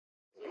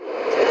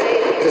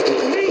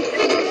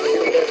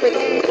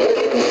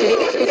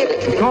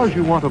Because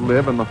you want to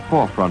live in the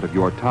forefront of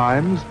your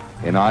times,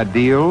 in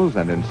ideals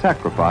and in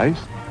sacrifice,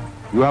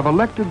 you have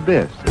elected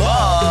this.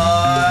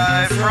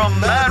 Live from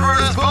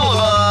Madras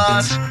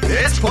Boulevard,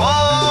 it's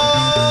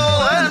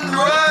Paul and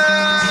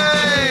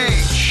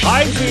Rach.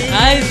 Hi,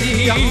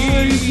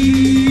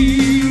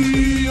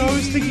 I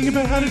was thinking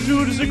about how to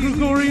do it as a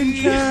Gregorian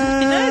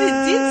chant.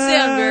 It did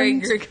sound very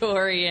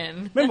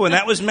Gregorian. Remember when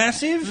that was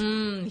massive?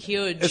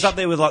 Huge. It's up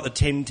there with like the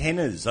 10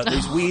 tenors, like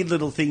these weird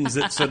little things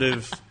that sort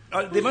of...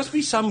 there must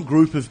be some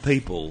group of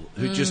people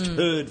who just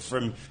heard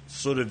from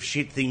sort of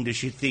shit thing to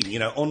shit thing. You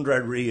know, Andre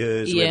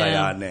Rieu's where they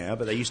are now,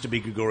 but they used to be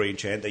Gregorian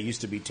chant. They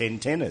used to be 10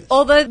 tenors.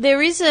 Although there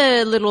is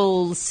a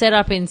little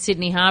setup in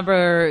Sydney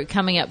Harbour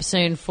coming up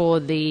soon for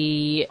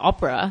the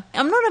opera.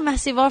 I'm not a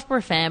massive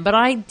opera fan, but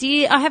I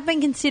have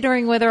been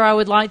considering whether I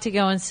would like to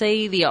go and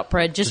see the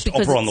opera just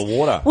because opera on the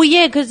water. Well,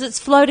 yeah, because it's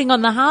floating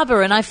on the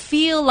harbour, and I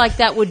feel like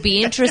that would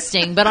be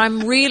interesting. But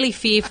I'm really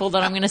fearful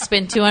that I'm going to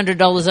spend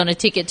 $200 on a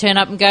ticket, turn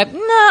up, and go,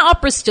 nah,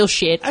 opera's still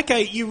shit.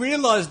 Okay, you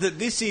realise that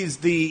this is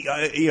the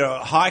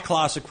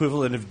high-class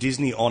equivalent of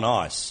Disney on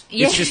ice.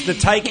 Yeah. It's just to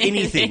take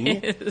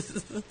anything,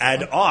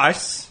 add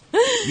ice,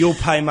 you'll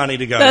pay money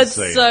to go That's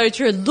and see so it.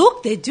 true.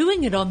 Look, they're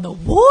doing it on the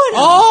water.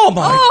 Oh,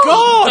 my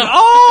God!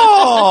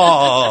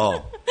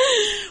 Oh!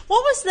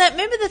 What was that?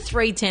 Remember the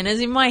three tenors?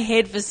 In my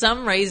head, for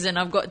some reason,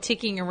 I've got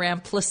ticking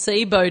around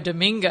Placebo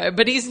Domingo,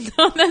 but he's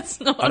not. That's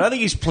not. I don't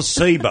think he's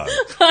placebo.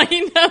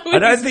 I know. I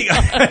don't think...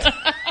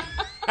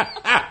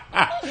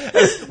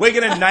 We're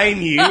going to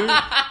name you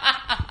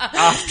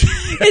after...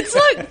 It's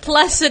like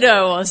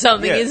Placido or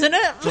something, Yeah. isn't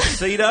it?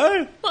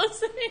 Placido?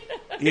 Placido.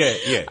 Yeah,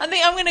 yeah. I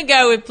think I'm going to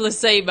go with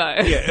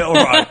Placebo. Yeah, all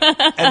right.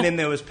 And then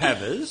there was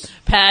Pavers.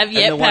 Pav,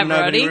 yeah, the one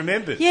nobody Pavarotti.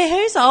 remembered. Yeah,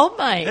 who's old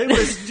mate? Who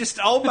was just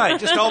old mate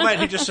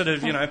who just sort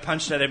of,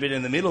 punched that a bit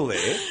in the middle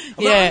there.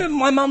 Yeah.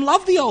 My mum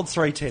loved the old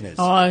three tenors.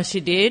 Oh,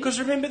 she did? Because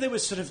remember there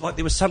was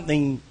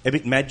something a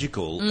bit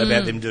magical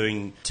about them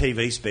doing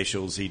TV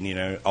specials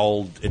in,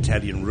 old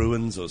Italian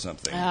ruins or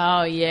something.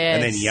 Oh, yes.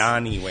 And then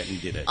Yanni went and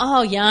did it.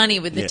 Oh, Yanni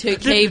with the two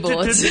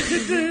keyboards.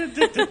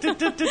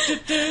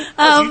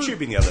 I was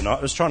YouTubing the other night.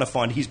 I was trying to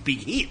find his big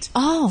hit.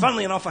 Oh.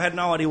 Funnily enough, I had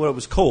no idea what it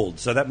was called,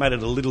 so that made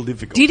it a little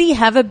difficult. Did he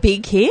have a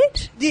big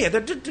hit? Yeah.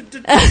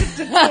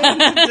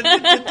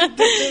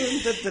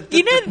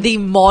 You know the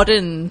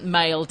modern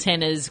male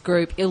tenors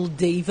group Il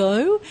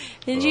Divo?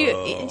 Have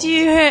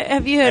you heard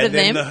of And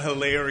then them? the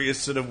hilarious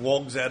sort of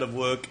wogs out of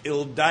work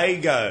Il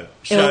Dago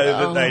show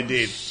that they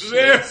did.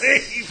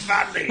 Very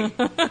funny.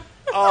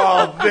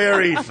 Oh,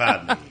 very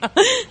funny.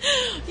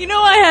 You know,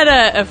 I had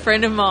a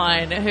friend of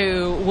mine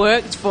who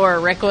worked for a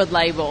record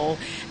label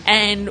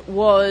and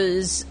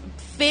was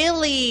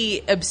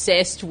fairly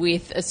obsessed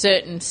with a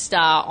certain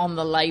star on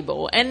the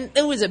label, and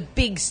it was a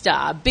big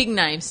star, big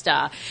name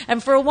star,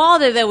 and for a while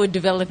there they were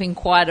developing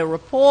quite a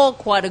rapport,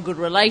 quite a good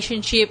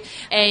relationship,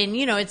 and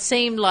it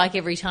seemed like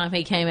every time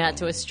he came out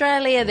to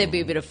Australia there'd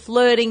be a bit of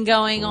flirting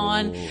going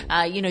on.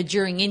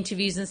 During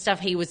interviews and stuff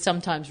he would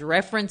sometimes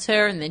reference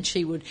her, and then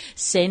she would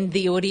send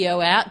the audio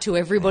out to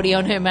everybody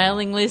on her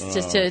mailing list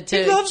just to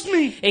He loves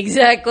me.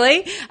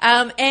 Exactly.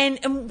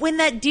 And when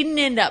that didn't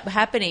end up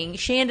happening,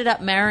 she ended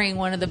up marrying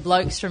one of the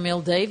blokes from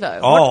Il Divo.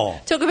 Oh.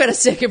 Talk about a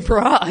second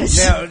prize.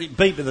 Now,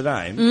 beat with the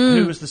name.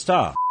 Who was the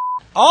star?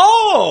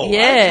 Oh,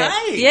 yeah.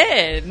 okay.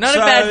 Yeah, not a So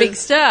bad big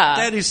star.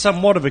 That is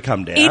somewhat of a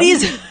come down. It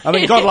is. I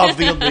mean, God love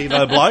the Il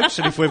Divo blokes,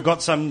 and if we've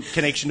got some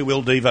connection to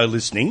Il Divo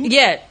listening.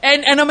 Yeah,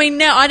 and I mean,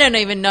 now I don't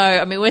even know.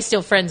 I mean, we're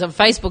still friends on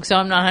Facebook, so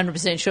I'm not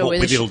 100% sure What,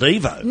 whether with Il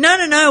Divo?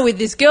 No, with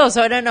this girl.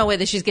 So I don't know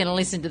whether she's going to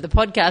listen to the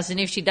podcast, and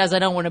if she does, I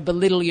don't want to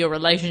belittle your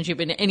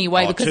relationship in any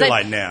way. Oh, because too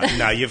late now.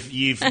 No, you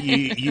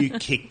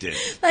kicked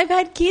it. they've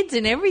had kids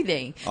and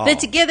everything. Oh. They're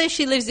together.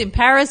 She lives in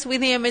Paris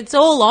with him. It's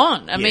all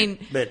on. I mean,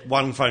 but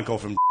one phone call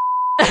from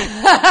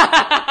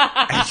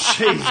and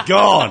she's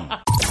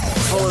gone.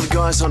 Follow the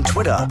guys on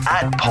Twitter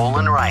at Paul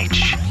and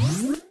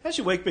Rach. How's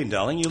your week been,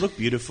 darling? You look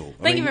beautiful.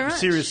 Thank you very much.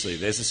 Seriously,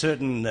 there's a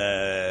certain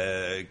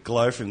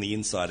glow from the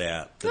inside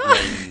out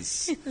that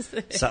means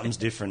something's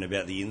different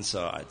about the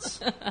insides.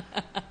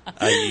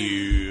 Are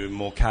you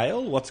more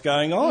kale? What's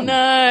going on?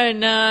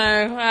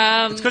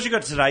 No. It's because you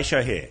got Today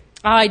Show hair.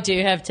 I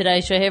do have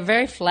Today Show hair,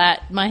 very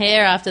flat. My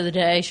hair after the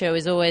Today Show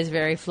is always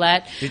very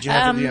flat. Did you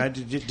have?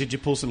 Did you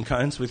pull some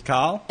cones with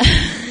Carl?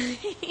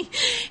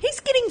 He's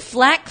getting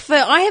flack for...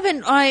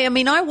 I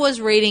mean, I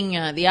was reading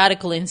the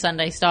article in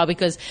Sunday Style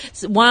because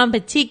one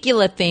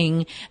particular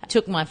thing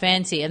took my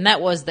fancy, and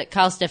that was that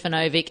Carl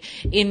Stefanovic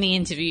in the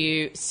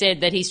interview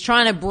said that he's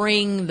trying to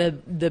bring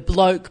the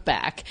bloke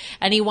back,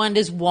 and he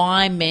wonders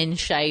why men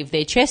shave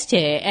their chest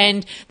hair.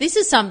 And this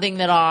is something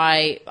that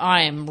I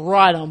am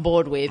right on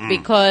board with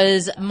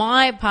because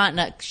my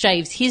partner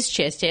shaves his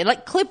chest hair,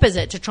 like clippers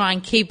it to try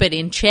and keep it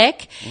in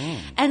check.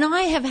 And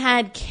I have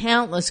had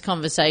countless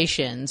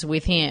conversations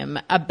with him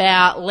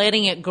about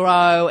letting it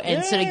grow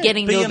and sort of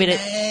getting be to a a bit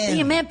man. of...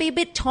 Be a man, be a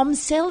bit Tom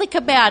Selleck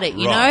about it,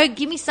 you Right. know?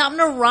 Give me something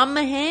to run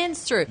my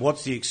hands through.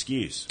 What's the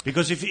excuse?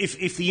 Because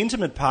if the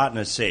intimate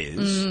partner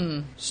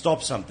says,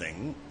 stop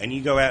something, and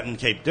you go out and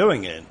keep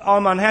doing it,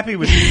 I'm unhappy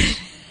with this.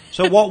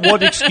 So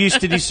what excuse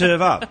did he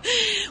serve up?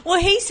 Well,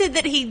 he said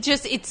that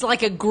it's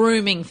like a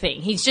grooming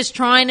thing. He's just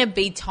trying to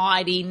be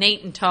tidy,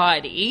 neat and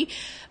tidy.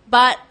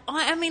 But,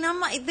 I mean,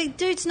 I'm like, the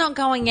dude's not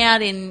going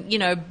out in, you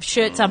know,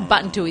 shirts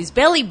unbuttoned to his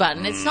belly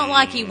button. It's not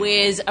like he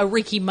wears a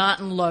Ricky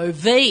Martin low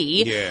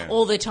V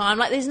all the time.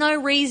 Like, there's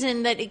no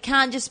reason that it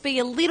can't just be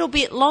a little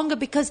bit longer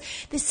because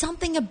there's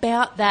something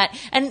about that.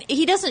 And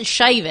he doesn't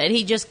shave it,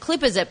 he just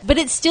clippers it. But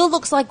it still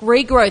looks like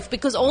regrowth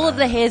because all of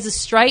the hairs are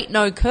straight,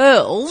 no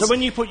curls. So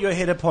when you put your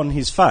head upon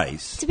his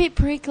face... It's a bit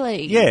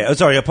prickly. Yeah,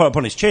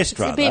 upon his chest,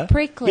 rather. It's a bit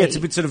prickly. Yeah, it's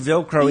a bit sort of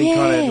Velcro-y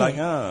kind of like,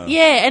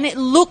 Yeah, and it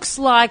looks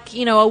like,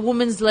 you know, a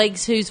woman's legs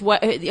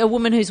a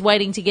woman who's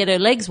waiting to get her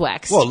legs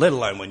waxed. Well, let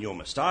alone when your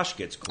moustache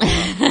gets caught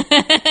up.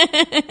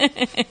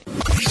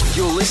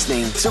 You're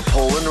listening to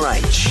Paul and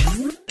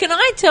Rach. Can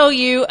I tell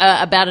you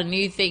about a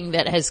new thing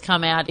that has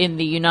come out in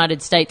the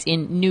United States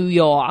in New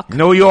York?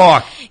 New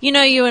York! You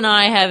know, you and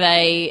I have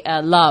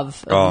a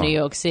love of New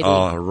York City.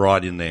 Oh,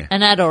 right in there.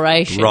 An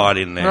adoration. Right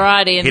in there.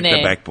 Right in Hit there.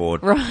 the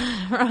backboard.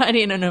 Right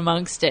in and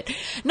amongst it.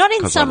 Not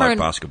in 'Cause summer I like and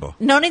basketball.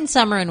 Not in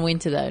summer and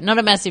winter though. Not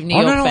a massive New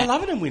York No, I fan.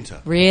 love it in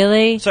winter.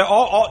 Really? So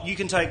you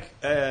can take...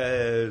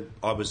 I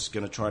was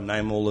going to try and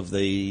name all of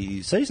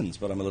the seasons,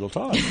 but I'm a little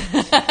tired.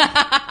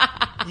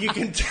 You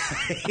can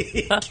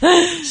take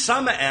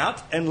summer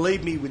out and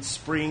leave me with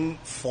spring,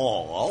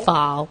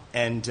 fall,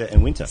 and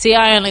winter. See,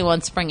 I only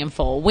want spring and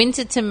fall.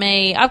 Winter to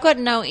me, I've got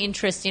no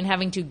interest in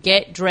having to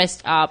get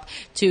dressed up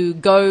to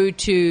go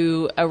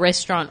to a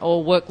restaurant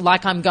or work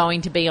like I'm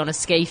going to be on a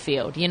ski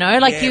field. You know,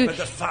 like but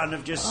the fun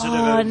of just sort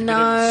of Oh, a bit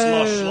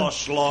of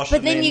slosh.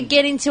 But then you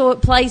get into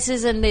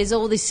places and there's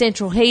all this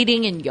central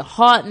heating and you're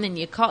hot and then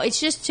you're cold. It's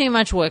just too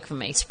much work for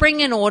me.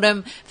 Spring and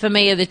autumn for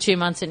me are the 2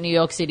 months that New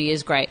York City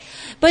is great.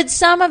 But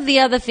some of the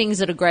other things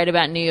that are great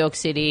about New York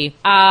City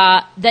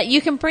are that you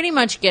can pretty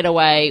much get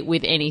away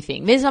with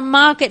anything. There's a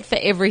market for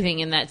everything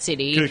in that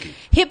city. Kooky.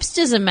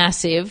 Hipsters are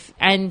massive,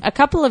 and a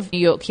couple of New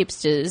York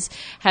hipsters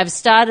have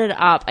started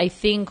up a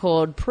thing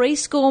called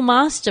Preschool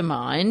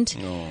Mastermind,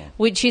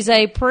 which is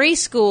a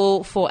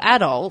preschool for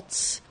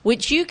adults,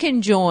 which you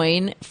can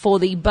join for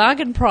the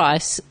bargain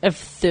price of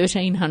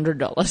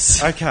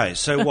 $1,300. Okay,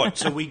 so what?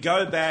 So we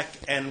go back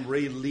and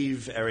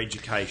relive our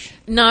education.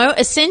 No,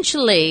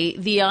 essentially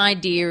the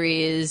idea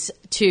is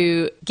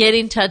to get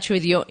in touch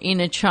with your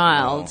inner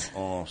child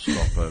Stop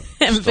it.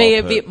 and be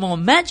a bit more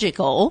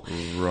magical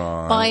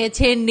by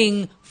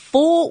attending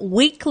 4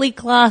 weekly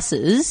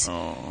classes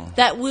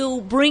that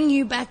will bring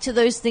you back to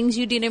those things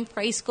you did in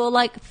preschool,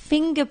 like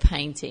finger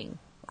painting,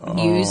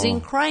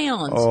 using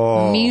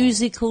crayons,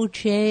 musical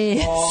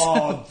chairs.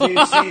 Oh, this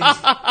is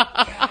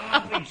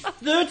garbage.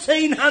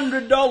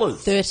 $1,300.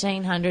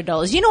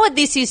 $1,300. You know what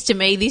this is to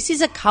me? This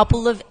is a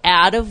couple of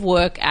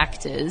out-of-work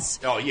actors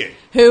Oh, yeah.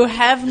 who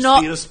have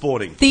not...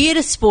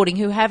 Theatre sporting,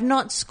 who have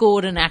not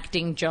scored an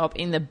acting job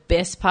in the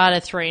best part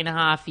of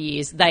 3.5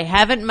 years. They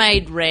haven't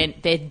made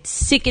rent. They're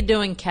sick of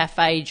doing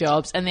cafe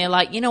jobs. And they're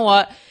like, you know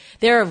what?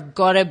 There have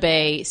got to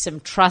be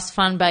some trust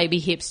fund baby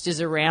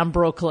hipsters around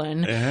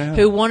Brooklyn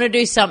who want to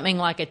do something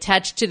like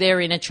attached to their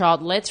inner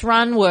child. Let's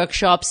run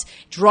workshops,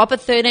 drop a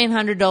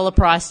 $1,300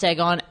 price tag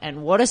on,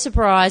 and what a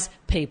surprise,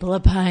 people are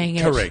paying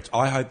it. Correct.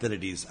 I hope that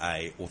it is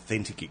a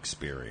authentic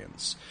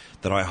experience.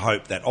 That I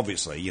hope that,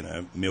 obviously, you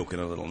know, milk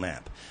and a little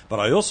nap.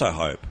 But I also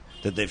hope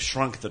that they've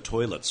shrunk the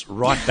toilets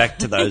right back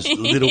to those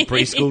little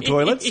preschool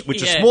toilets,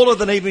 which are smaller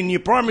than even your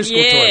primary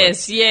school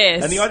toilets.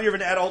 Yes. And the idea of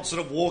an adult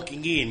sort of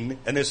walking in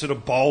and they're sort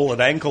of bowl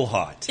at ankle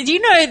height. Do you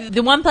know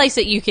the one place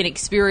that you can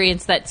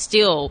experience that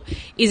still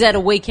is at a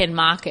weekend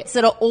markets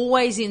that are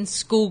always in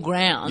school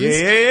grounds?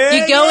 Yeah,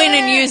 you go in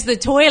and use the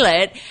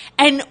toilet,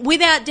 and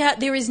without doubt,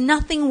 there is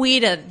nothing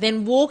weirder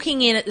than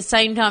walking in at the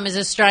same time as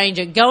a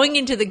stranger, going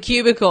into the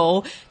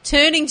cubicle,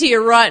 turning to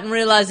your right and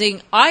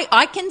realising,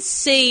 I can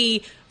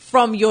see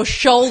from your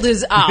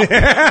shoulders up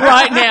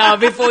right now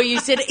before you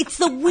said it. It's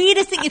the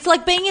weirdest thing. It's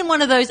like being in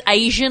one of those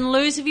Asian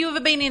loos. Have you ever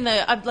been in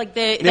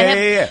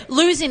the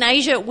loos in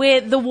Asia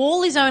where the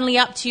wall is only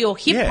up to your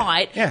hip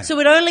height, so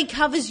it only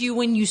covers you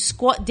when you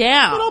squat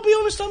down? But I'll be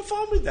honest, I'm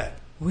fine with that.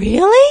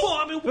 Really? Well,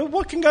 I mean,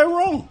 what can go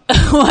wrong?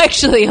 Well,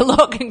 actually, a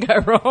lot can go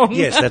wrong.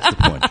 Yes, that's the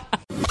point.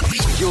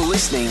 You're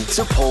listening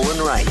to Paul and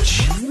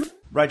Rach.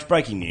 Rach,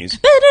 breaking news.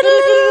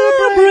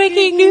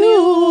 Breaking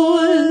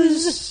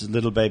news.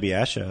 Little baby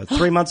Asher,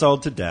 3 months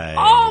old today.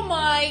 Oh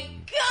my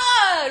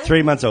God!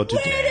 3 months old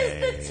today.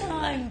 Where does the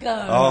time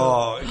go?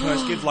 Oh, can I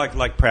just give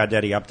like Proud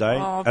Daddy update?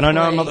 Oh, and I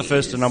know I'm not the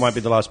first please. and I won't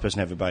be the last person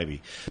to have a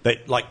baby.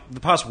 But like the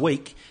past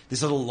week,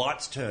 this little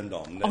light's turned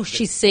on. Oh,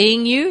 she's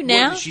seeing you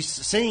now? Well, she's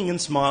seeing and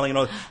smiling.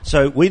 And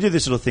so we do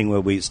this little thing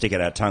where we stick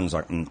out our tongues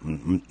like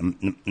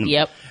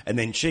Yep. And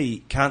then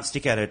she can't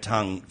stick out her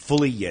tongue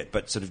fully yet,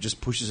 but sort of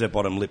just pushes her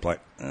bottom lip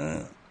like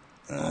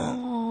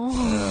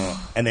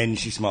and and then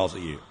she smiles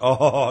at you.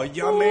 Oh,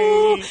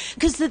 yummy.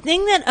 Because the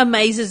thing that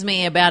amazes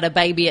me about a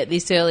baby at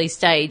this early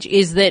stage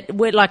is that,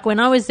 like when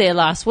I was there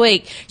last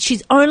week,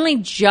 she's only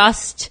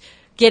just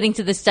getting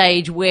to the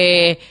stage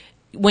where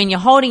when you're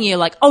holding you,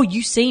 like, oh,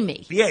 you see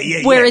me.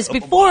 Yeah. Whereas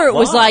before it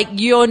was Wow. like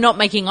you're not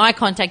making eye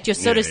contact. You're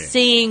sort of Yeah.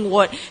 seeing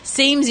what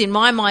seems in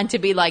my mind to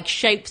be like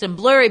shapes and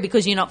blurry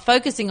because you're not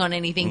focusing on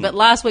anything. But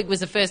last week was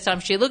the first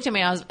time she looked at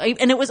me.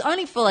 And it was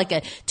only for like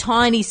a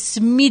tiny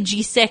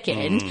smidgy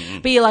second.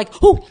 But you're like,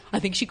 oh, I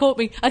think she caught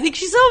me. I think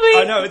she saw me.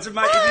 I know, it's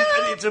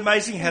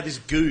amazing how this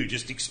goo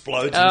just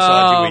explodes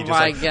inside you. Where you're just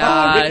my like,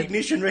 God.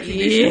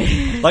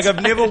 Recognition. Like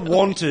I've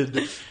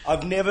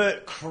never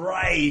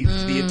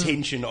craved the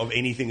attention of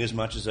anything as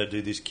much as I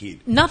do this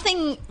kid.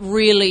 Nothing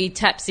really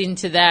taps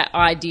into that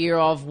idea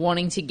of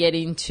wanting to get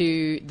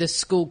into the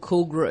school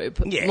cool group,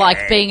 Yeah.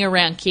 like being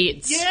around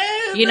kids.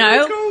 Yeah, you very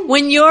know, cool.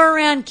 when you're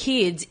around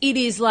kids, it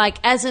is like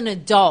as an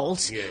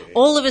adult,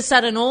 all of a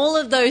sudden, all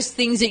of those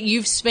things that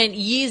you've spent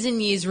years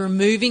and years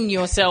removing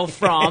yourself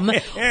from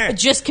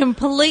just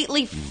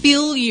completely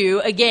fill you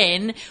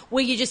again.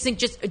 Where you just think,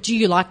 do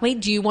you like me?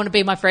 Do you want to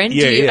be my friend?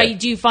 Yeah,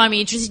 do you find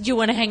me interested? Do you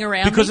want to hang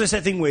around? Because me? there's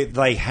that thing where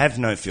they have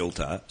no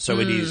filter, so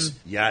it is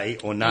yay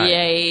or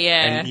nay.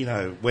 Yeah. And, you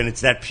know, when it's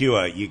that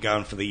pure, you're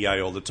going for the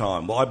yay all the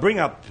time. Well, I bring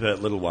up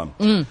Little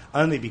One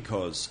only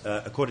because,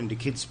 according to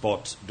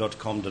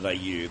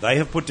kidspot.com.au, they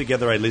have put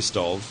together a list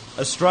of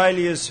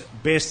Australia's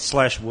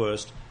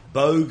best/worst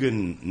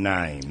bogan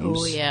names.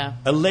 Oh, yeah.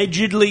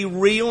 Allegedly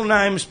real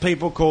names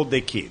people called their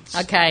kids.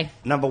 Okay.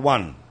 Number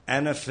 1,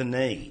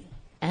 Anaphany.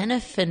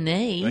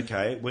 Anaphany.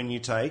 Okay, when you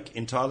take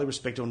entirely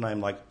respectable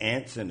name like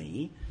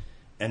Anthony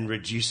and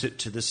reduce it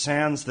to the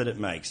sounds that it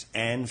makes.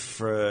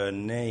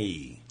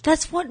 Anphany.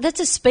 That's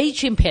a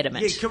speech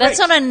impediment. Yeah, correct. That's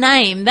not a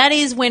name. That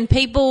is when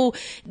people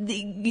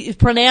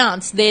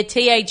pronounce their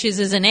THs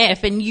as an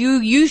F, and you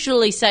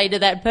usually say to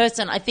that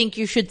person, I think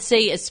you should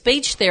see a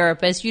speech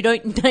therapist. You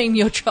don't name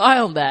your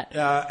child that.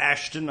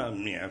 Ashton,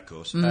 yeah, of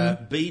course.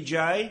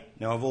 BJ.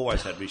 Now, I've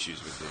always had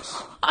issues with this.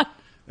 I've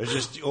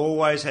just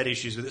always had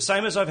issues with it.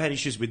 Same as I've had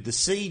issues with the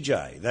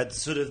CJ. That's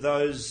sort of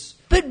those...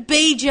 But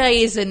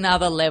BJ is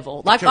another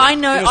level. Like, Correct. I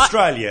know... In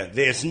Australia,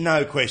 there's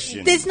no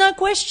question. There's no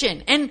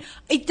question. And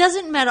it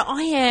doesn't matter.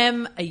 I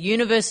am a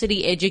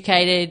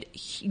university-educated,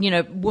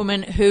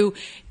 woman who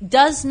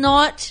does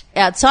not,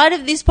 outside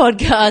of this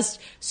podcast,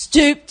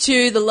 stoop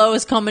to the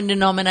lowest common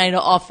denominator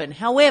often.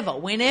 However,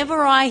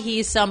 whenever I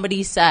hear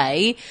somebody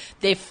say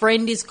their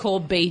friend is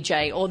called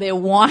BJ or their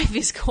wife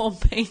is called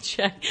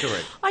BJ,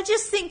 Correct. I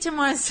just think to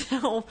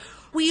myself...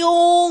 We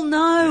all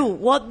know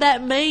what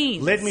that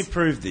means. Let me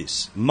prove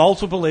this.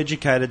 Multiple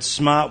educated,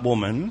 smart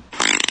woman.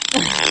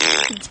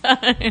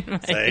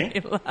 Don't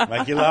See?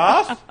 Make you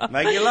laugh.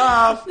 Make you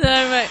laugh.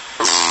 Don't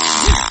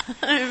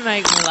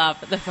make me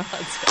laugh at the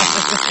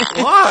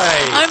podcast.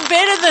 Why? I'm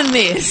better than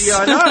this. Yeah,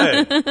 I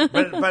know.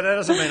 But that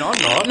doesn't mean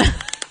I'm not.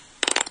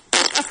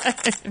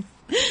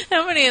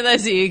 How many of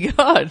those have you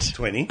got?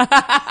 20. Hit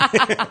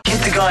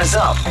the guys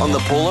up on the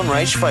Paul and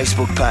Rach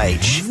Facebook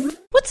page.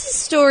 What's the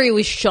story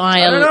with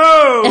Shia?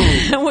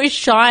 No! with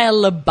Shia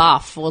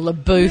LaBeouf or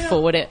LaBeouf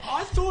or whatever?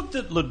 I thought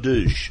that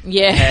LaDouche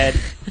Yeah. had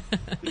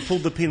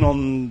pulled the pin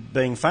on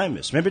being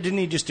famous. Remember, didn't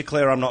he just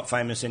declare, I'm not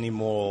famous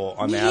anymore,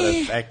 I'm out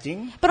of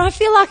acting? But I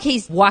feel like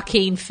he's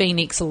Joaquin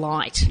Phoenix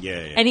light. Yeah.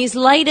 And his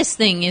latest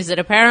thing is that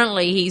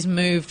apparently he's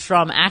moved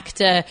from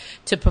actor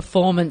to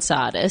performance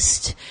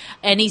artist.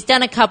 And he's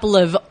done a couple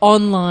of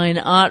online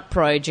art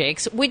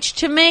projects, which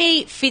to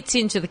me fits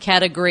into the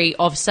category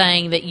of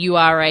saying that you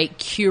are a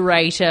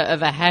curator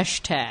of a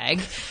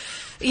hashtag.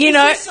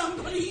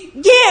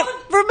 Yeah,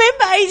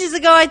 remember ages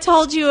ago I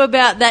told you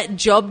about that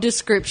job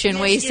description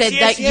where you said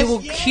that you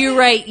will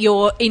curate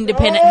your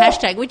independent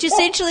hashtag, which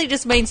essentially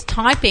just means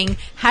typing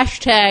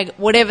hashtag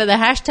whatever the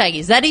hashtag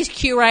is. That is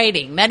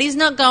curating. That is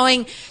not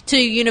going to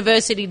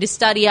university to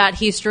study art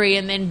history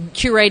and then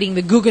curating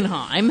the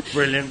Guggenheim.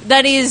 Brilliant.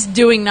 That is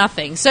doing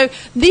nothing. So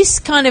this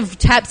kind of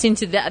taps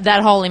into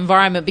that whole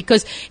environment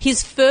because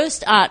his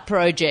first art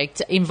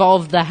project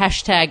involved the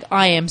hashtag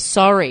I am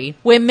sorry,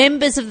 where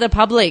members of the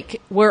public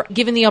were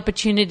given the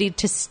opportunity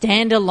to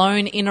stand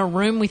alone in a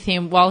room with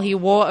him while he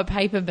wore a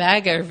paper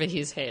bag over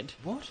his head.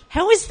 What?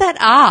 How is that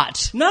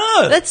art?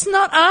 No. That's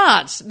not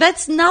art.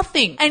 That's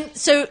nothing. And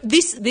so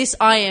this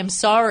I am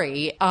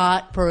sorry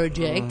art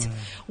project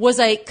was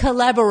a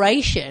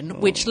collaboration,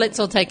 which let's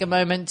all take a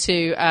moment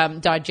to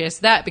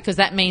digest that, because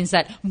that means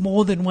that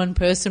more than one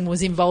person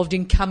was involved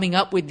in coming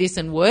up with this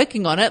and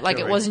working on it. Like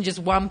Correct. It wasn't just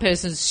one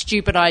person's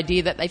stupid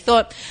idea that they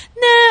thought,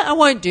 nah, I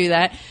won't do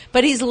that.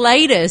 But his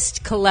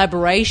latest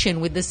collaboration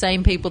with the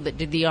same people that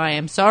did the I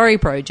Am Sorry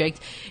project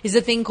is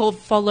a thing called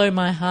Follow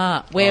My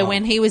Heart, where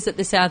when he was at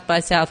the South by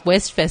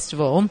Southwest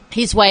Festival,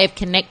 his way of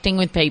connecting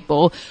with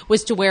people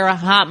was to wear a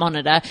heart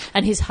monitor,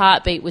 and his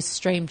heartbeat was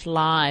streamed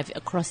live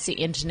across the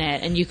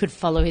internet, and you could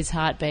follow his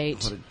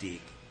heartbeat. What a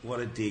dick. What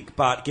a dick.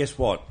 But guess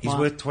what? He's What?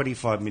 worth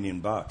 $25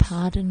 million.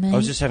 Pardon me? I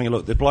was just having a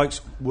look. The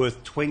bloke's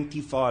worth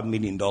 $25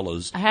 million.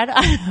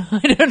 I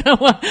don't know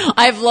what.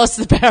 I've lost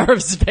the power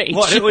of speech.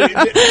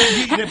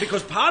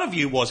 Because part of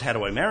you was, how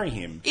do I marry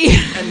him?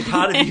 And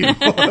part of you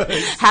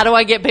was... How do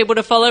I get people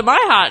to follow my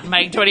heart and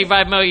make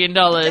 $25 million?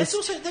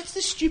 That's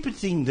the stupid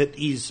thing that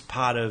is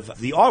part of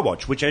the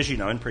iWatch, which, as you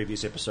know, in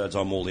previous episodes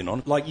I'm all in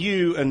on. Like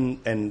you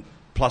and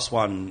Plus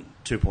One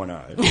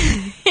 2.0.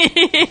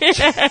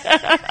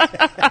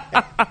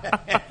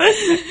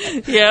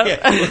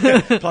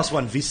 Yeah. Plus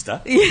One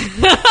Vista.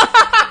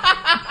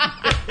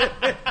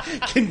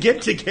 Can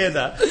get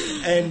together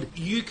and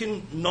you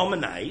can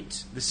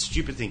nominate this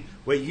stupid thing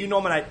where you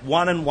nominate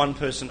one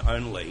person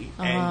only,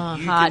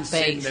 and you can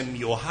send them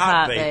your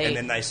heartbeat, and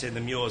then they send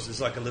them yours.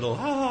 It's like a little,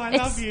 I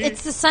love you.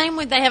 It's the same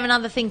with, they have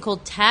another thing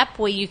called Tap,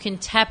 where you can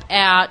tap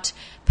out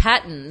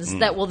patterns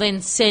that will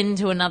then send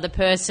to another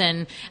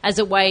person as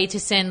a way to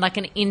send like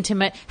an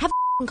intimate, have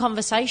a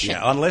conversation.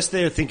 Yeah, unless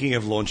they're thinking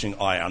of launching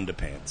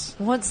iUnderpants.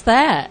 What's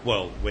that?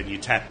 Well, when you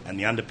tap and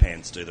the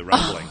underpants do the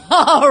rumbling.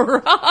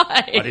 Oh, right.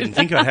 I didn't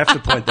think I'd have to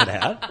point that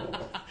out.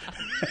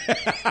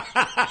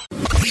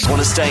 Want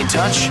to stay in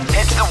touch?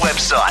 Head to the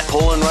website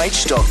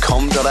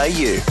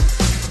paulandrach.com.au.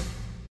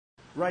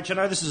 Rach, I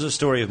know this is a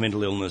story of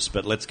mental illness,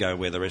 but let's go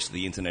where the rest of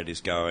the internet is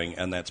going,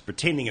 and that's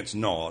pretending it's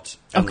not,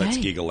 and let's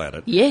giggle at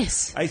it.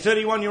 Yes. A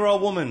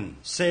 31-year-old woman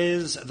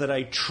says that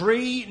a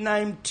tree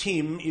named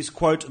Tim is,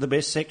 quote, the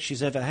best sex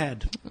she's ever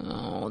had.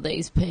 Oh,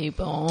 these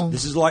people.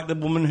 This is like the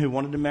woman who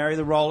wanted to marry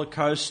the roller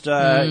coaster,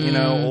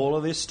 all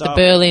of this stuff.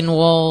 The Berlin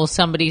Wall,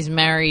 somebody's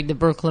married the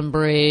Brooklyn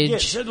Bridge. Yeah,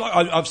 so,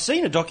 like, I've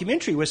seen a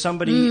documentary where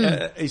somebody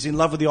is in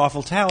love with the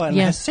Eiffel Tower and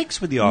has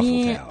sex with the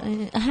Eiffel Tower.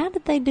 How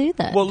did they do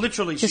that? Well,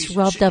 literally, just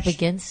rubbed up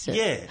against it.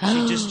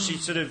 Yeah, she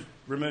sort of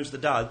removes the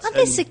duds. Are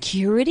there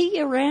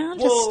security around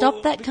to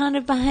stop that kind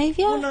of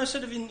behaviour? Well, no,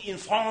 sort of in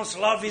France,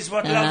 love is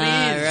what love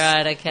is.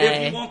 Right,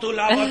 okay. If you want to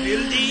love a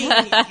building, you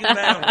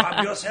may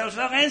rub yourself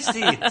against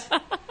it.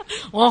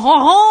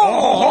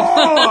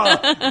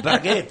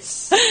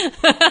 Baguettes.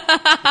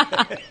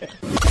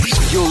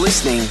 You're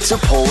listening to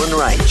Paul and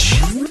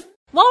Rach.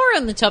 While we're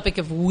on the topic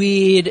of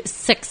weird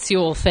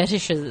sexual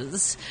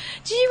fetishes,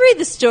 did you read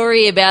the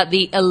story about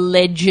the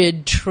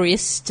alleged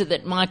tryst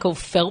that Michael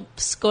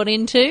Phelps got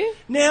into?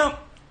 Now,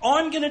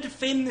 I'm going to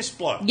defend this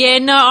bloke. Yeah,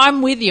 no,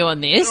 I'm with you on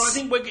this. And I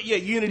think we're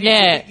unity.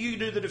 Yeah. You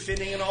do the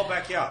defending and I'll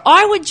back you up.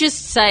 I would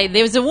just say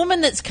there was a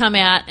woman that's come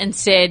out and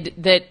said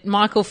that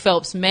Michael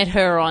Phelps met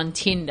her on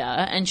Tinder,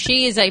 and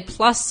she is a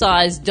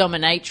plus-size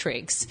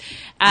dominatrix.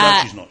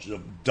 No, she's not. She's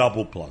a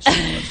double plus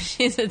size.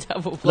 She's a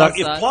double plus size.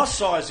 If plus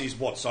size is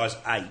what, size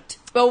 8?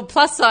 Well,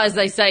 plus size,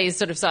 they say, is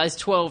sort of size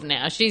 12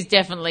 now. She's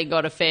definitely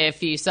got a fair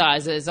few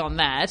sizes on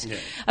that. Yeah.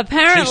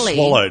 Apparently, she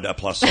swallowed a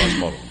plus size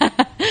model.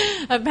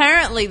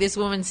 Apparently, this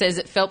woman says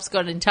that Phelps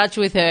got in touch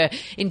with her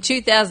in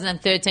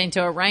 2013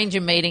 to arrange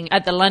a meeting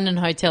at the London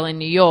Hotel in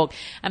New York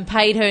and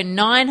paid her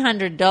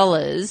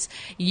 $900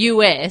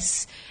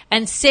 US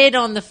and said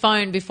on the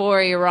phone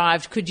before he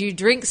arrived, could you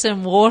drink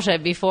some water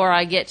before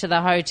I get to the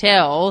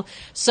hotel,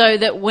 so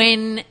that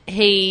when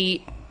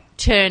he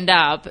turned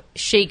up,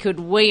 she could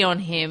wee on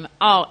him.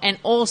 Oh, and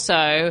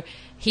also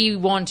he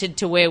wanted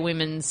to wear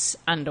women's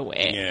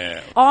underwear.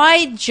 Yeah.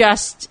 I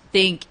just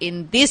think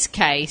in this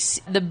case,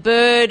 the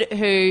bird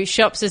who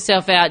shops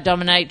herself out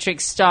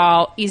dominatrix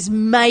style is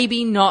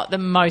maybe not the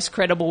most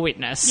credible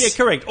witness. Yeah,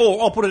 correct.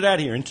 Or I'll put it out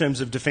here in terms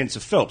of defence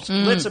of Phelps.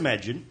 Let's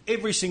imagine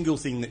every single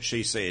thing that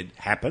she said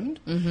happened,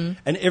 and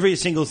every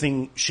single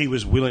thing she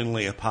was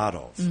willingly a part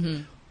of.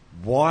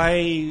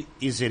 Why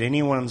is it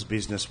anyone's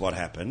business what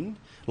happened?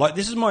 Like,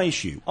 this is my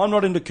issue. I'm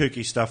not into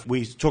kooky stuff.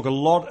 We talk a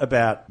lot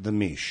about the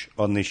mish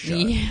on this show.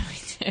 Yeah,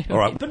 we do. All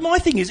right. But my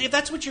thing is, if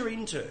that's what you're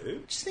into, I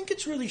just think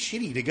it's really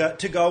shitty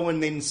to go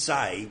and then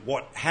say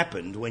what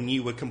happened when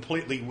you were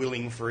completely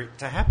willing for it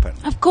to happen.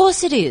 Of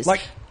course it is.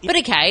 Like, but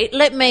okay,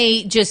 let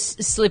me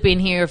just slip in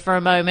here for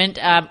a moment,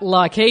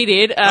 like he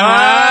did,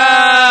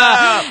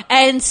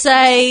 and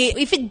say,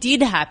 if it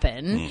did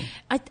happen,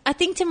 I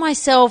think to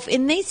myself,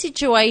 in these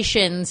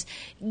situations,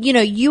 you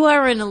know, you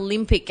are an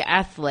Olympic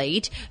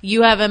athlete,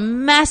 you have a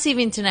massive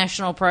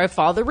international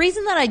profile. The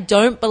reason that I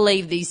don't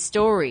believe these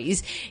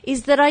stories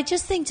is that I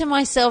just think to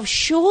myself,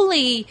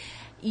 surely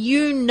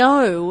you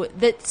know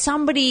that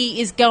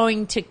somebody is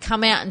going to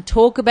come out and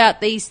talk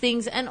about these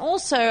things. And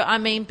also, I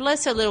mean,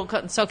 bless her little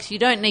cotton socks, you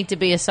don't need to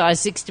be a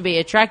size 6 to be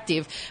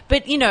attractive.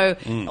 But, you know,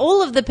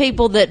 all of the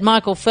people that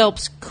Michael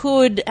Phelps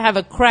could have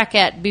a crack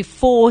at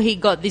before he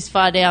got this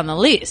far down the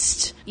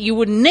list, you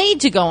would need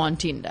to go on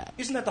Tinder.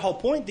 Isn't that the whole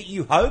point? That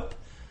you hope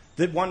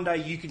that one day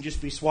you can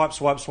just be swipe,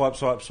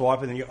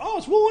 and then you go, oh,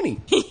 it's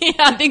morning. Yeah,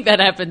 I think that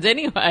happens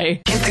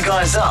anyway. Hit the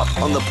guys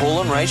up on the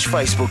Paul and Rach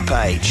Facebook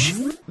page.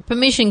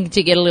 Permission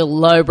to get a little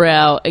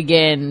lowbrow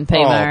again, P.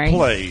 Murray. Oh,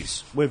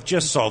 please. We've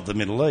just solved the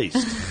Middle East.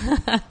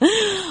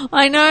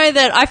 I know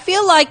that. I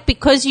feel like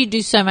because you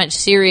do so much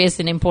serious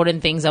and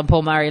important things on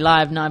Paul Murray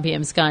Live, 9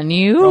 p.m. Sky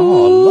News. Oh,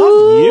 I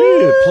love you.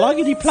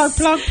 Pluggity plug.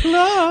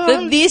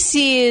 But this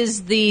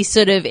is the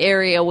sort of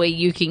area where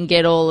you can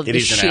get all of the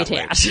shit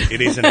out.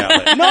 It is an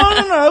outlet.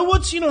 No.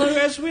 What's,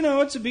 as we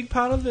know, it's a big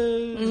part of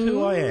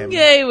who I am.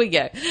 Yeah, here we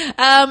go.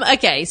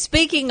 Okay,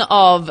 speaking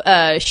of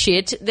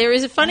shit, there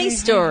is a funny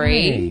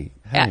story.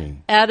 Hey.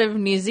 Out of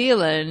New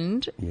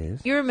Zealand.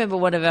 Yes. You remember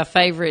one of our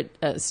favourite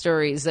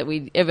stories that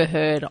we ever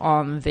heard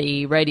on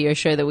the radio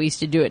show that we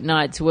used to do at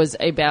nights was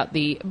about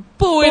the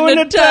poo in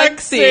a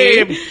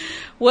taxi.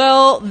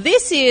 Well,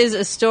 this is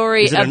a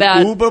story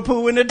about... an Uber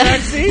poo in a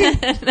taxi?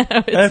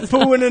 A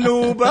poo in an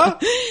Uber?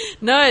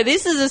 No,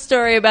 this is a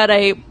story about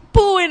a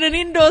poo in an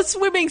indoor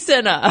swimming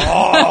centre.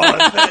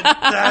 Oh,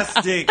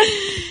 fantastic.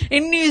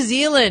 In New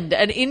Zealand,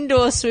 an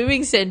indoor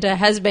swimming centre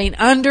has been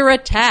under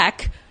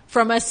attack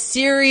from a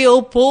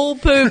serial pool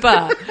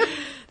pooper.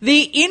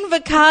 The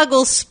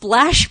Invercargill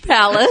Splash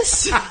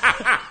Palace.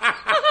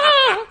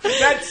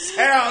 That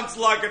sounds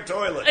like a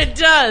toilet. It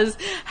does.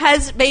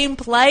 Has been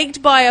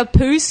plagued by a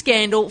poo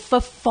scandal for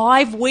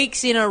 5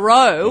 weeks in a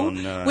row,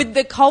 with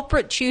the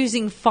culprit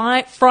choosing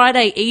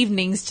Friday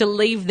evenings to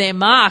leave their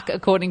mark,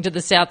 according to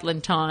the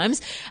Southland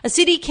Times. A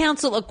City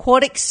Council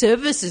Aquatic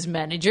Services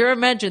manager,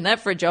 imagine that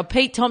for a job,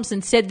 Pete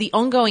Thompson, said the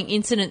ongoing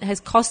incident has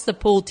cost the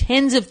pool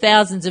tens of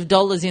thousands of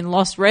dollars in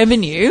lost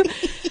revenue.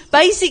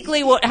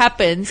 Basically what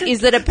happens is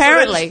that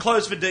apparently... So they just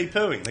closed for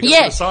de-pooing. They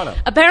got a sign up.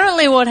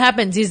 Apparently what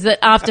happens is that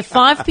after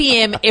 5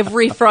 p.m.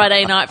 every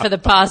Friday night for the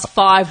past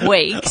 5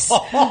 weeks... So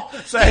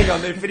hang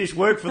on, they've finished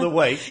work for the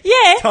week.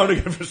 Yeah. Time to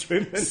go for a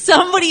swim.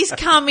 Somebody's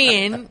come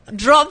in,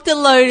 dropped a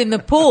load in the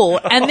pool,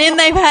 and then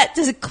they've had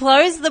to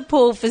close the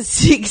pool for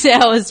 6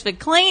 hours for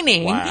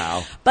cleaning.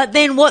 Wow. But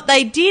then what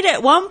they did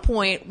at one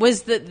point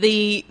was that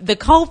the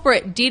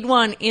culprit did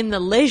one in the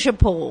leisure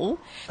pool,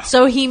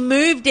 so he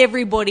moved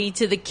everybody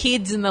to the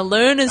kids and the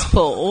learners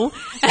pool,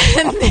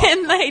 and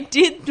then they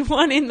did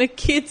one in the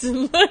kids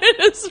and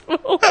learners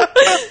pool.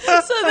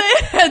 So they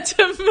had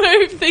to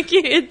move the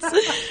kids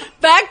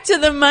back to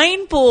the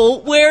main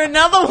pool where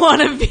another one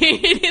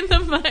appeared in the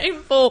main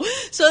pool.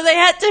 So they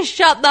had to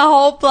shut the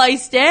whole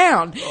place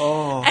down.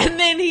 Oh. And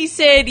then he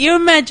said, you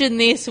imagine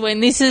this when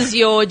this is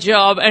your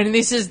job, and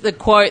this is the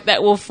quote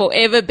that will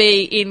forever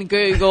be in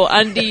Google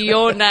under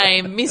your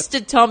name.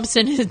 Mr.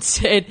 Thompson had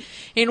said,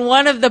 in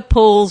one of the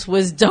pools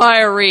was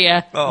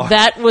diarrhea. Oh.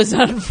 That was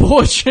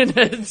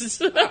unfortunate.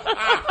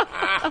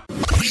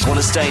 Want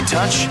to stay in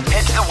touch?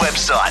 Head to the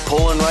website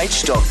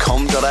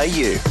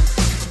paulandrach.com.au.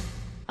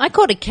 I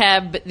caught a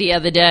cab the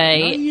other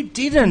day. No, you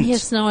didn't.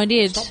 Yes, no, I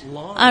did. Stop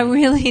lying. I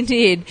really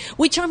did,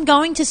 which I'm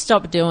going to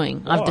stop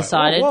doing. I've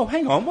decided. Well,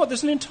 hang on. What?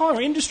 There's an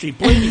entire industry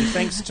bleeding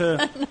thanks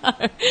to... No,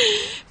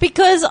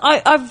 because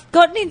I've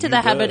gotten into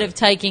the habit of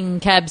taking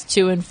cabs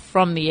to and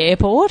from the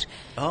airport.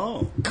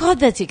 Oh. God,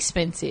 that's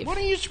expensive. Why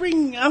don't you just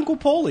ring Uncle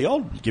Paulie? I'll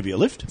give you a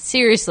lift.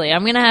 Seriously,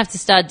 I'm going to have to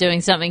start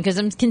doing something because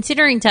I'm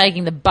considering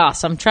taking the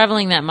bus. I'm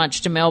travelling that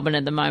much to Melbourne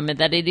at the moment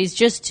that it is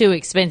just too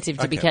expensive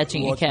to be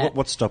catching a cab.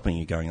 What's stopping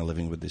you going and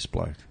living with this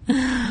bloke?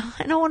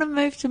 I don't want to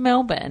move to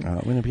Melbourne.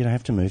 Well, you don't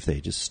have to move there.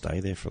 Just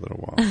stay there for a little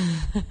while.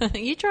 Are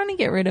you trying to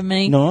get rid of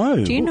me?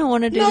 No. Do you not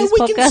want to do this podcast? podcast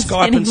No, we can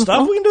Skype anymore? and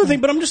stuff. We can do a thing.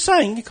 But I'm just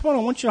saying, come on, I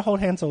want you to hold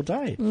hands all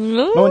day.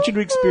 Ooh. I want you to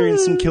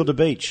experience some Kilda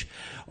Beach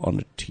on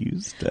a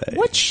Tuesday.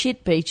 What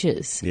shit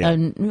beaches? Yeah.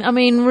 I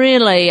mean,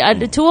 really,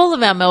 to all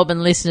of our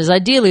Melbourne listeners, I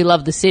dearly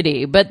love the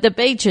city, but the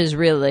beaches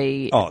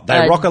really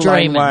they rock a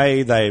dreaming.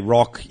 laneway, they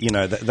rock,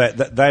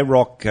 they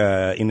rock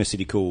inner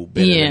city cool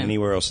better than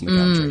anywhere else in the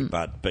country,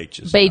 but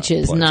beaches.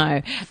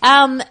 No.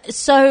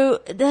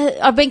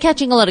 I've been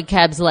catching a lot of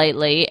cabs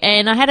lately,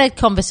 and I had a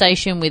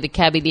conversation with a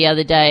cabbie the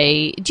other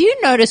day. Do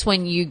you notice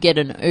when you get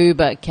an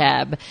Uber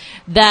cab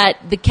that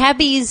the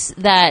cabbies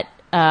that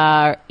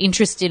are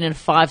interested in a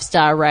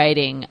 5-star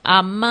rating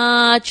are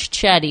much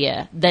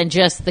chattier than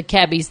just the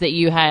cabbies that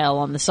you hail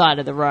on the side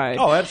of the road?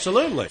 Oh,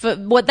 absolutely.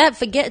 What that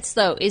forgets,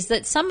 though, is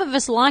that some of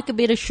us like a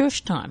bit of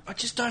shush time. I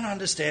just don't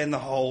understand the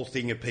whole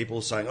thing of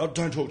people saying, oh,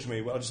 don't talk to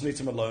me, I just need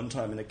some alone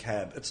time in a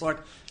cab. It's like,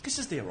 this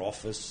is their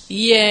office.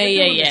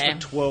 Yeah.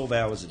 For 12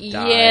 hours a day.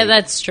 Yeah,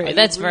 that's true.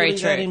 That's very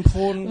true. That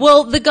important?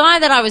 Well, the guy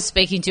that I was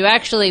speaking to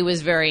actually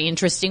was very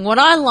interesting. What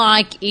I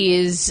like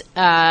is,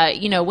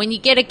 when you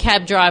get a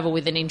cab driver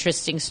with an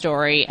interesting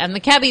story, and the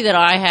cabbie that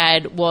I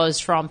had was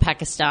from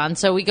Pakistan,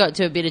 so we got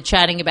to a bit of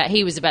chatting about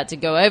he was about to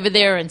go over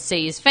there and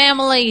see his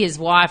family. His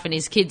wife and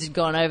his kids had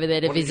gone over there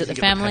to visit the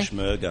family.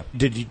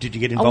 Did you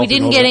get involved? We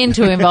didn't get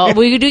involved.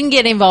 We didn't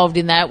get involved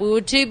in that. We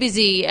were too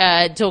busy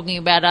talking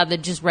about other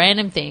just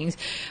random things.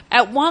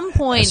 At one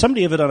point... Has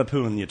somebody ever done a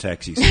poo in your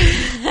taxis?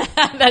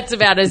 That's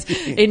about as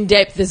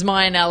in-depth as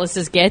my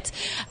analysis gets.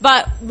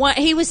 But what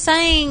he was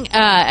saying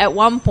at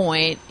one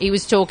point, he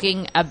was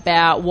talking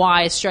about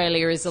why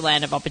Australia is the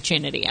land of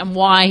opportunity and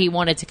why he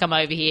wanted to come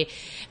over here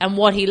and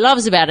what he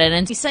loves about it.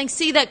 And he's saying,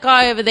 see that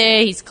guy over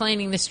there, he's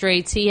cleaning the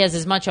streets. He has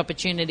as much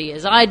opportunity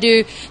as I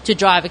do to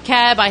drive a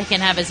cab. I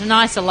can have as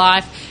nice a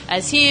life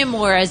as him,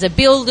 or as a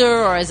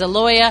builder, or as a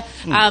lawyer,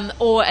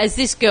 or as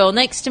this girl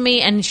next to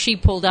me. And she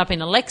pulled up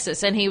in a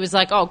Lexus, and he was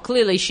like, oh,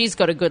 clearly she's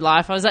got a good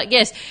life. I was like,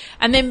 yes.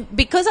 And then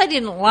because I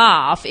didn't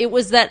laugh, it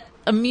was that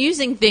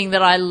amusing thing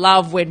that I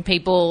love when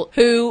people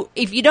who,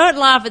 if you don't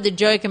laugh at the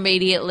joke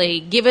immediately,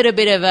 give it a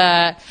bit of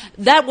a,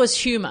 that was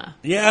humour.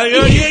 Yeah,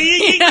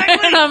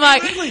 exactly. And I'm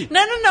like, exactly.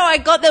 no, I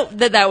got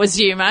that was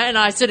humour, and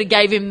I sort of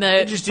gave him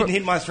the... It just didn't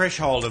hit my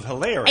threshold of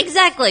hilarious.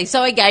 Exactly.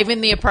 So I gave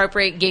him the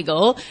appropriate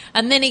giggle,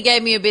 and then he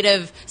gave me a bit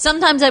of...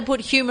 Sometimes I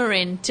put humour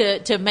in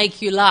to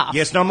make you laugh.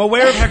 Yes, no, I'm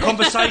aware of how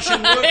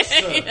conversation works,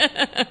 sir.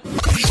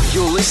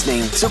 You're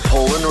listening to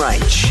Paul and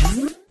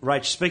Rach.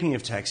 Rach, speaking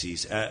of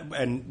taxis,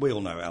 and we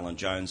all know Alan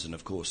Jones, and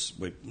of course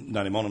we've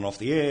known him on and off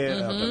the air, I've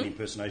done an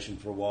impersonation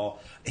for a while.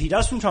 He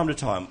does from time to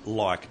time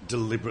like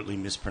deliberately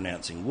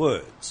mispronouncing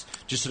words,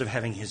 just sort of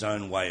having his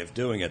own way of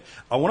doing it.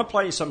 I want to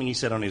play you something he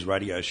said on his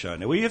radio show.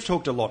 Now, we have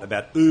talked a lot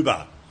about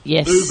Uber.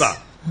 Yes.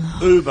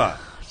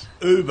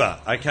 Uber,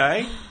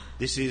 okay?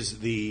 This is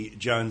the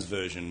Jones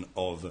version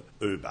of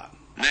Uber.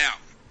 Now,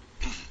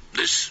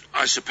 this,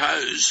 I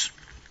suppose,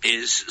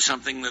 is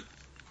something that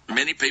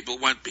many people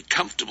won't be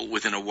comfortable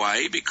with in a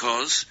way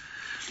because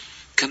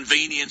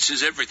convenience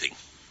is everything.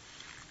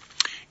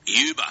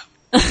 Uber.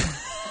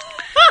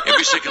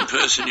 Every second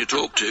person you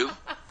talk to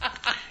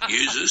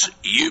uses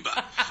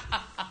Uber.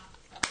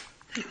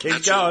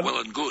 That's all well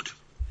and good.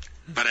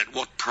 But at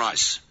what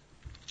price?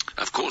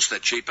 Of course they're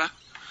cheaper.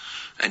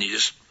 And you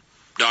just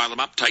dial them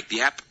up, take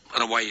the app,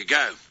 and away you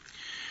go.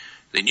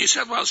 The New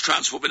South Wales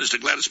Transport Minister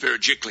Gladys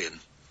Berejiklian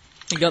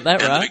You got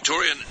that and right. the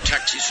Victorian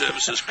Taxi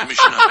Services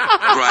Commissioner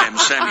Graham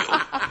Samuel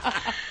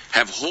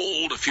have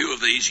hauled a few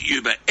of these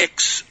Uber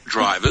X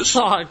drivers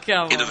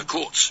into the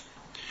courts.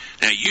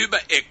 Now, Uber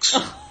X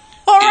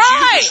All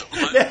right.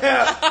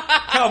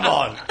 Come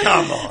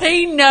on.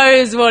 He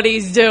knows what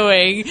he's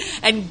doing.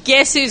 And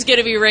guess who's going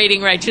to be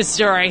reading Rachel's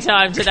story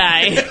time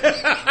today? Hit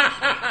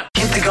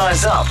the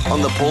guys up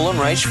on the Paul and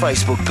Rach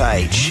Facebook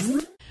page.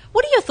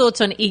 What are your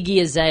thoughts on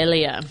Iggy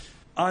Azalea?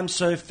 I'm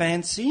So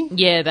Fancy.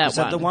 Yeah, that Is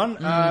that the one.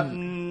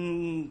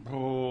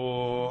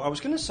 I was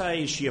going to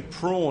say, is she a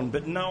prawn?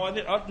 But no,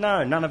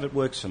 no, none of it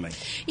works for me.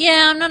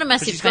 Yeah, I'm not a But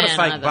massive she's fan got a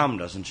fake either. bum,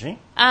 doesn't she?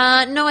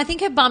 No, I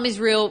think her bum is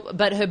real,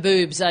 but her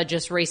boobs are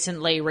just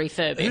recently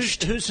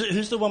refurbished.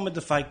 Who's the one with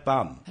the fake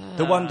bum?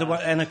 The one,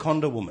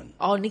 Anaconda woman.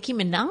 Oh, Nicki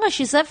Minaj,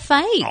 is that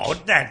fake? Oh,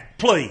 that,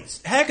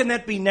 please. How can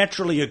that be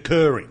naturally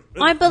occurring?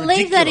 I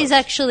believe that is Ridiculous.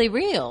 actually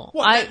real.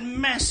 What, that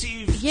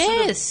massive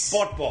Yes.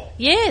 sort of bot?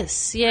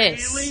 Yes.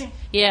 Really?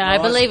 Yeah, I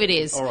Nice. believe it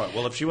is. All right,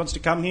 well, if she wants to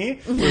come here,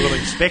 we will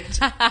expect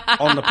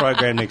on the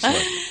program next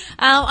week.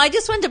 I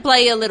just wanted to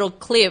play a little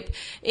clip.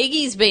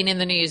 Iggy's been in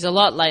the news a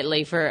lot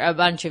lately for a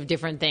bunch of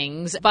different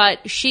things,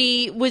 but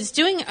she was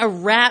doing a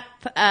rap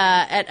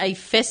at a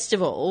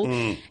festival.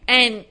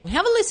 And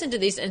have a listen to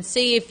this and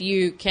see if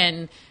you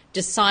can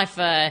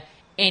decipher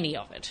any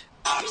of it.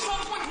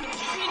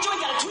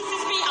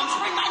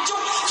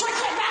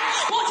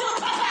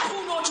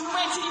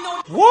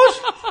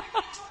 What?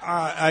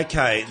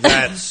 Okay,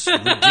 that's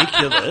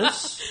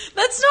ridiculous.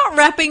 That's not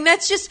rapping.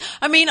 That's just.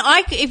 I mean,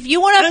 if you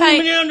want to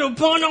pay.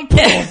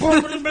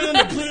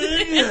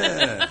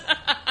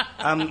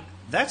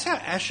 That's how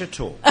Asher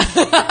talks.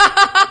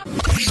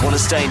 Want to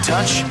stay in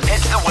touch?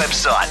 Head to the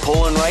website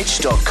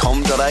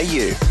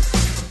paulandrach.com.au.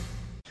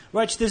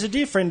 Rach, there's a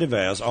dear friend of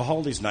ours. I'll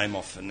hold his name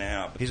off for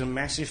now. But he's a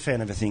massive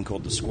fan of a thing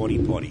called the Squatty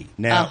Potty.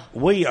 Now,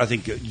 I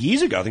think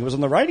years ago, I think it was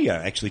on the radio,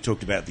 actually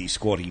talked about the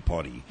Squatty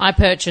Potty. I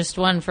purchased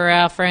one for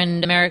our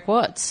friend Merrick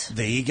Watts,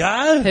 There you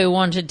go. who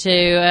wanted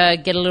to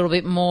get a little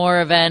bit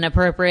more of an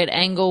appropriate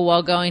angle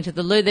while going to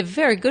the loo. They're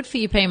very good for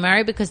you, P.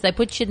 Murray, because they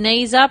put your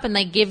knees up and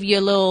they give you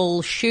a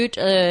little shoot,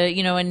 a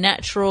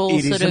natural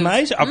It sort is of...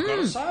 amazing. I've got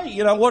to say,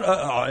 you know what?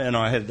 And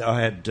I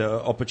had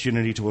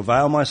opportunity to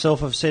avail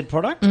myself of said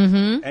product.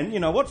 Mm-hmm. And you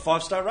know what?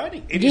 5-star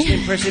rating. It is an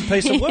impressive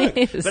piece of work.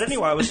 Yes. But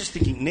anyway, I was just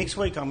thinking, next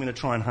week I'm going to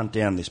try and hunt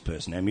down this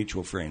person, our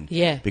mutual friend.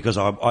 Yeah. Because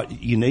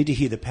you need to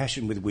hear the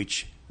passion with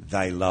which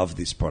they love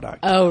this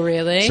product. Oh,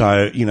 really?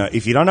 So,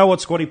 if you don't know what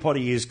Squatty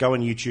Potty is, go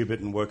and YouTube it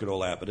and work it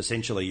all out. But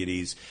essentially it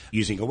is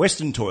using a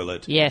Western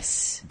toilet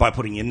Yes. by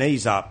putting your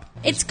knees up.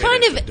 It's better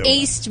kind for of doing it.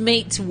 east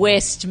meets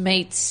west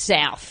meets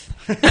south.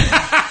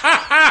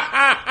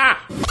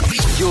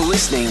 You're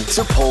listening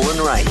to Paul and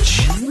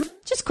Rach.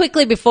 Just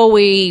quickly before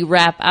we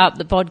wrap up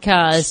the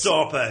podcast,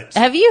 Stop it.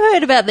 have you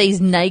heard about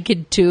these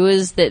naked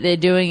tours that they're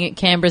doing at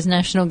Canberra's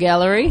National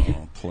Gallery?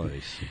 Oh,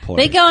 please.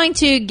 They're going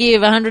to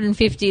give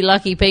 150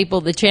 lucky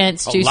people the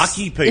chance to...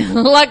 lucky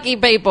people. lucky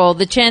people,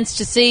 the chance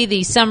to see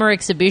the summer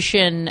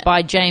exhibition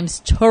by James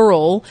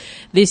Turrell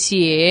this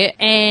year,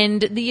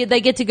 and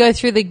they get to go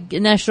through the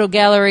National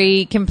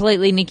Gallery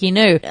completely Nicky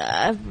New.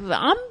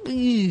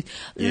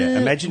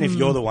 Imagine if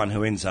you're the one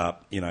who ends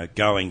up,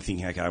 going,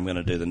 thinking, okay, I'm going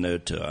to do the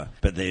nerd tour,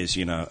 but there's,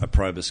 a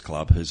Probus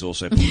Club who's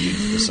also pulled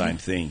into the same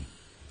thing.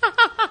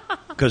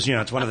 Because,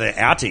 it's one of their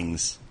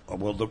outings.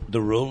 Well,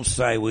 the rules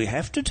say we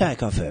have to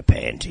take off her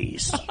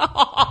panties. Hit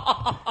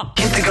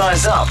the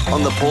guys up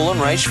on the Paul and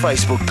Rach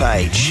Facebook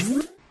page.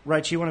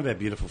 Rachie, one of our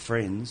beautiful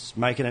friends,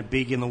 making it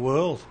big in the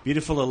world.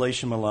 Beautiful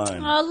Alicia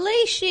Malone.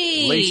 Oh,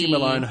 Leishy. Leishy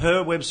Malone.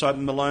 Her website,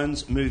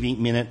 Malone's Movie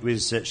Minute,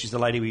 was she's the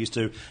lady we used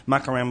to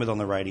muck around with on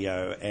the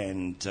radio,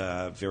 and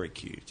very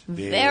cute.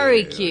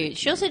 Very cute.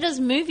 She also does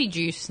Movie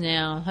Juice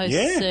now. Hosts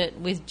it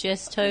with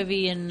Jess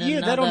Tovey and yeah,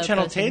 that on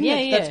Channel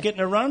 10. That's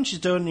getting a run. She's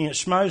doing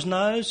Schmo's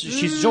Nose.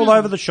 She's all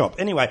over the shop.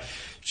 Anyway,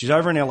 she's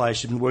over in LA.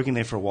 She's been working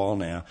there for a while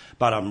now,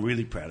 but I'm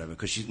really proud of her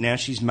because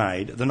she's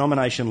made the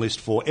nomination list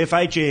for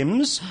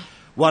FHM's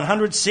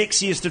 100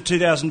 Sexiest of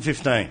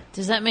 2015.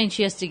 Does that mean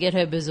she has to get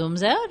her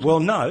bazooms out? Well,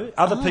 no.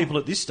 Other people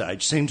at this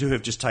stage seem to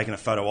have just taken a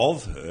photo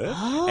of her,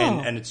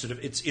 and it's sort of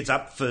it's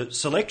up for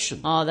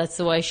selection. Oh, that's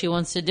the way she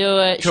wants to do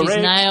it. Correct.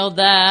 She's nailed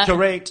that.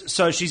 Correct.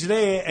 So she's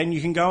there, and you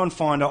can go and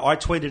find her. I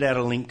tweeted out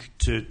a link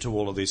to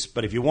all of this.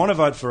 But if you want to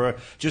vote for her,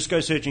 just go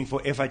searching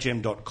for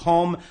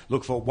FHM.com.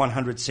 Look for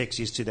 100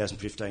 Sexiest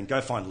 2015. Go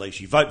find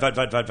Leishy. Vote,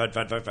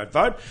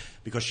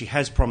 because she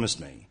has promised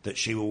me that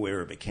she will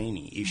wear a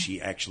bikini if she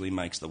actually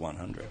makes the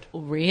 100.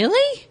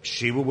 Really?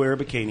 She will wear a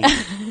bikini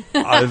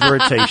over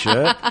a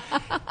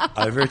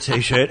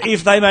t-shirt,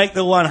 if they make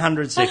the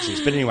 100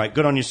 Sexiest. But anyway,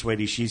 good on you,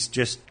 sweetie. She's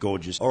just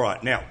gorgeous. All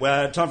right, now,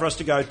 time for us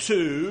to go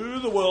to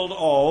the world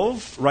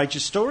of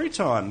Rachel's story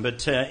time.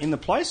 But in the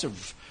place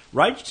of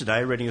Rach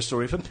today, reading a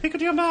story from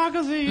Piccadilly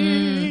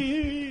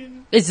Magazine.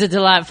 It's the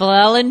delightful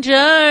Alan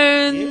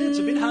Jones. Yeah, it's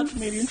a bit hard for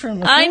me to intro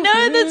myself. I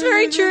know, that's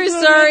very true.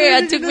 Sorry,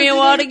 it took me a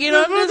while to get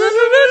on.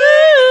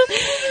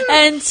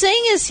 And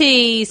seeing as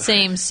he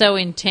seems so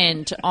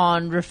intent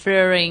on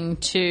referring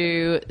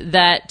to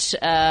that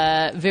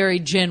very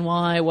Gen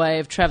Y way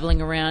of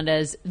travelling around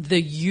as the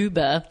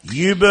Uber.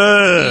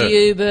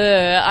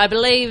 Uber. I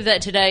believe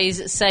that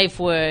today's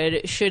safe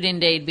word should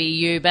indeed be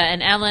Uber.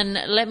 And Alan,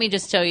 let me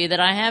just tell you that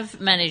I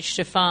have managed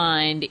to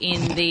find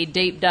in the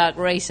deep, dark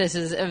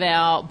recesses of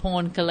our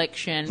porn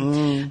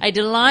collection a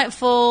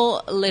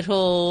delightful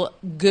little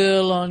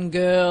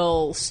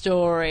girl-on-girl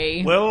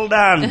story. Well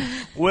done.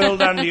 Well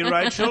done, dear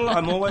Rachel.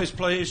 I'm always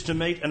pleased to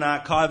meet an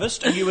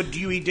archivist. Are you a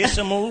Dewey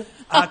Decimal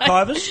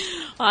archivist?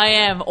 I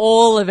am.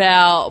 All of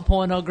our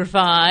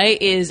pornography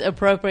is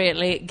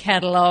appropriately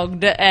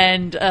catalogued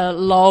and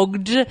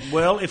logged.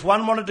 Well, if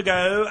one wanted to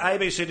go, A,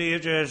 B, C, D,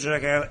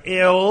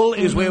 L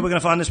is where we're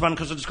going to find this one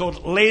because it's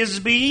called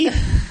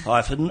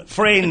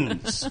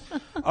Lesby-Friends.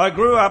 I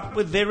grew up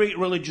with very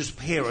religious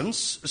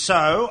parents,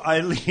 so I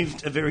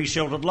lived a very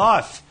sheltered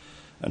life.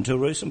 Until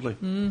recently.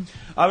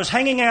 I was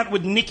hanging out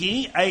with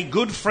Nikki, a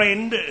good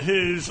friend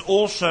who's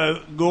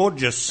also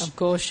gorgeous. Of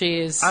course she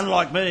is.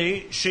 Unlike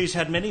me, she's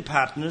had many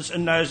partners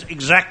and knows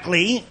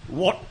exactly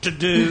what to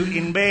do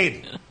in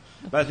bed.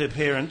 Both her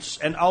parents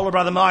and older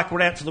brother Mike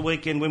were out for the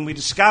weekend when we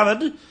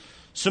discovered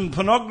some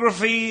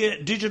pornography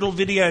digital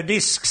video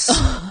discs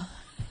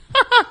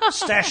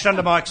stashed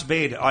under Mike's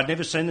bed. I'd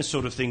never seen this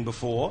sort of thing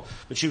before,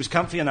 but she was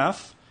comfy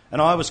enough, and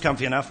I was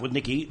comfy enough with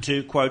Nikki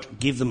to, quote,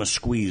 give them a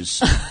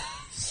squeeze.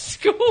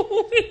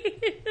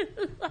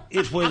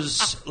 It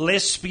was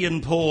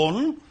lesbian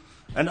porn,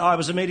 and I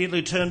was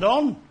immediately turned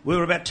on. We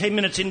were about 10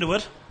 minutes into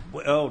it.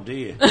 Oh,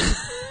 dear.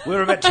 We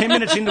were about 10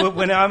 minutes into it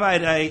when I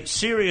made a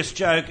serious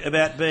joke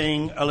about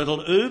being a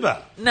little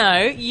Uber. No,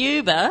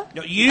 Uber.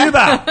 No,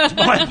 Uber.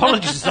 My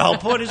apologies, it's the whole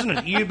point, isn't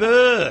it?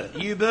 Uber.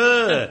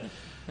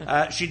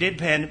 She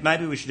deadpanned,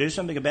 maybe we should do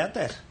something about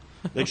that.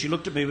 Then she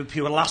looked at me with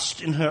pure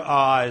lust in her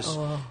eyes.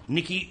 Oh.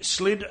 Nikki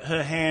slid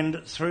her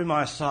hand through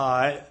my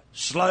thigh,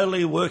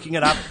 slowly working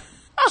it up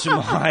to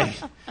my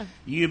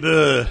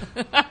Uber.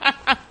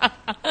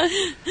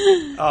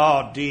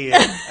 Oh, dear.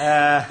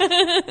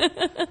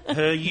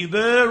 Her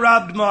Uber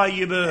rubbed my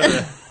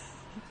Uber.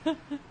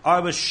 I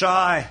was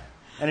shy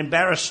and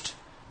embarrassed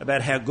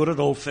about how good it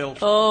all felt.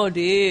 Oh,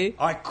 dear.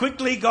 I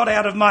quickly got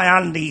out of my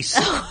undies.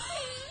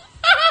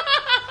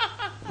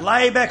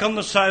 Lay back on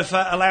the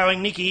sofa,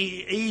 allowing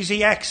Nikki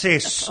easy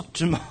access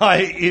to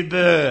my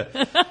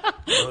Uber.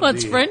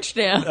 What's French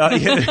now?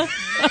 Yeah.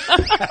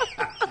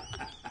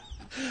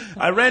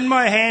 I ran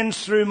my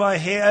hands through my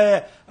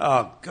hair.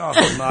 Oh, God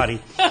almighty.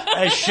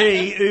 As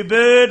she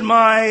Ubered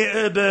my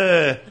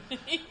Uber.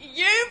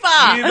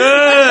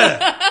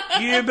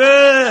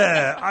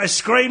 Uber! I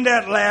screamed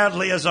out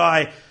loudly as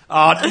I...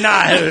 Oh,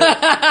 no.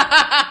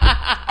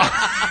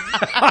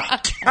 I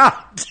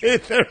can't do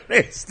the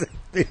rest of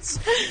this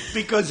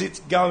because it's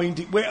going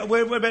to...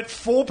 We're about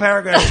 4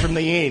 paragraphs from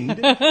the end,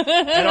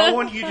 and I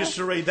want you just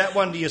to read that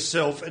one to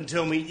yourself and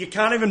tell me... You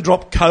can't even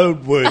drop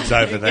code words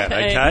over that,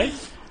 okay?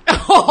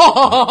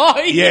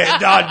 Oh, yeah.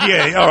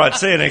 Yeah. All right,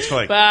 see you next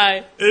week.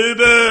 Bye.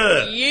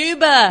 Uber!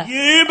 Uber!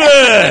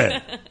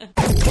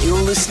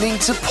 You're listening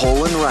to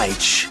Paul and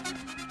Rach.